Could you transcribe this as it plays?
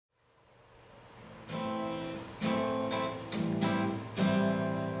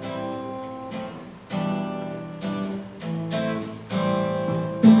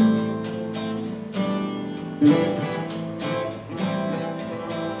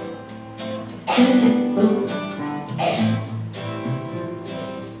How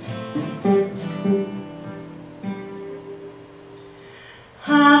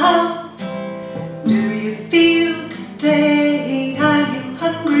do you feel today? Are you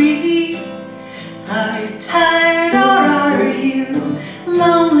hungry? Are you tired or are you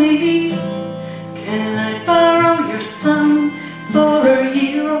lonely? Can I borrow your son for a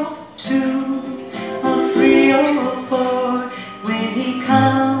year or two, or 3 or 4? When he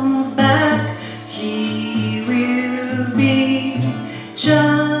comes back, he will be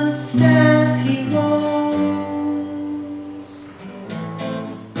just as he was.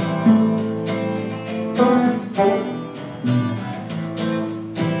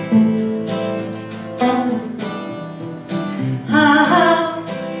 How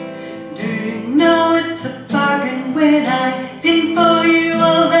do you know it's a bargain when I pin for you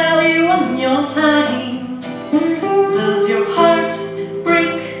a value on your time? Does your heart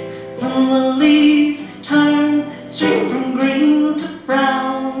break when the leaves turn straight from green to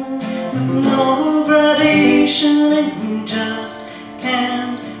brown, with no gradation and you just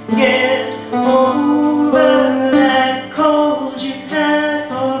can't get over that cold you've had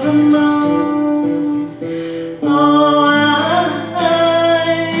for a month? Oh, I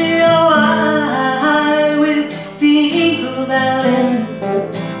will think about it.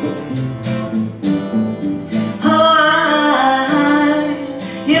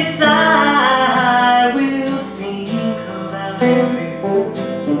 Yes, I will think about it.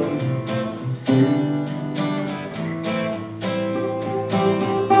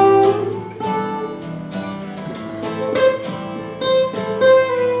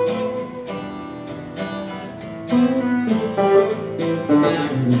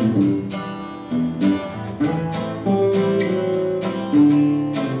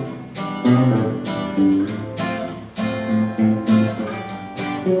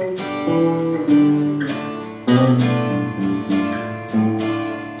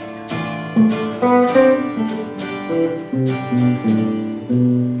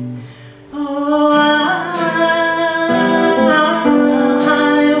 Oh, I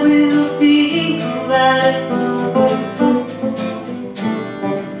will think about it.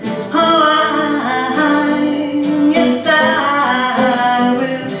 Oh, yes, I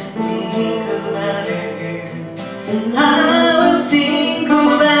will think about it. I will think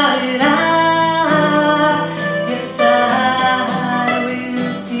about it. Yes, I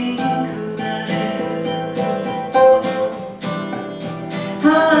will think about it.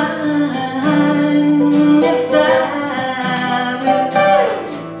 Yes, I will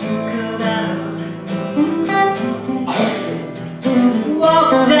think about it.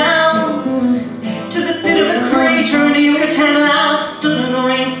 Walk down to the pit of a crater in Yucatan, and I stood in the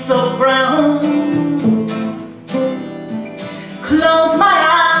rain so brown. Close my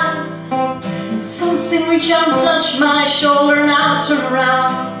eyes, something reached out and touched my shoulder, and I turned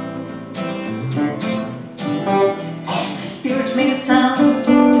around.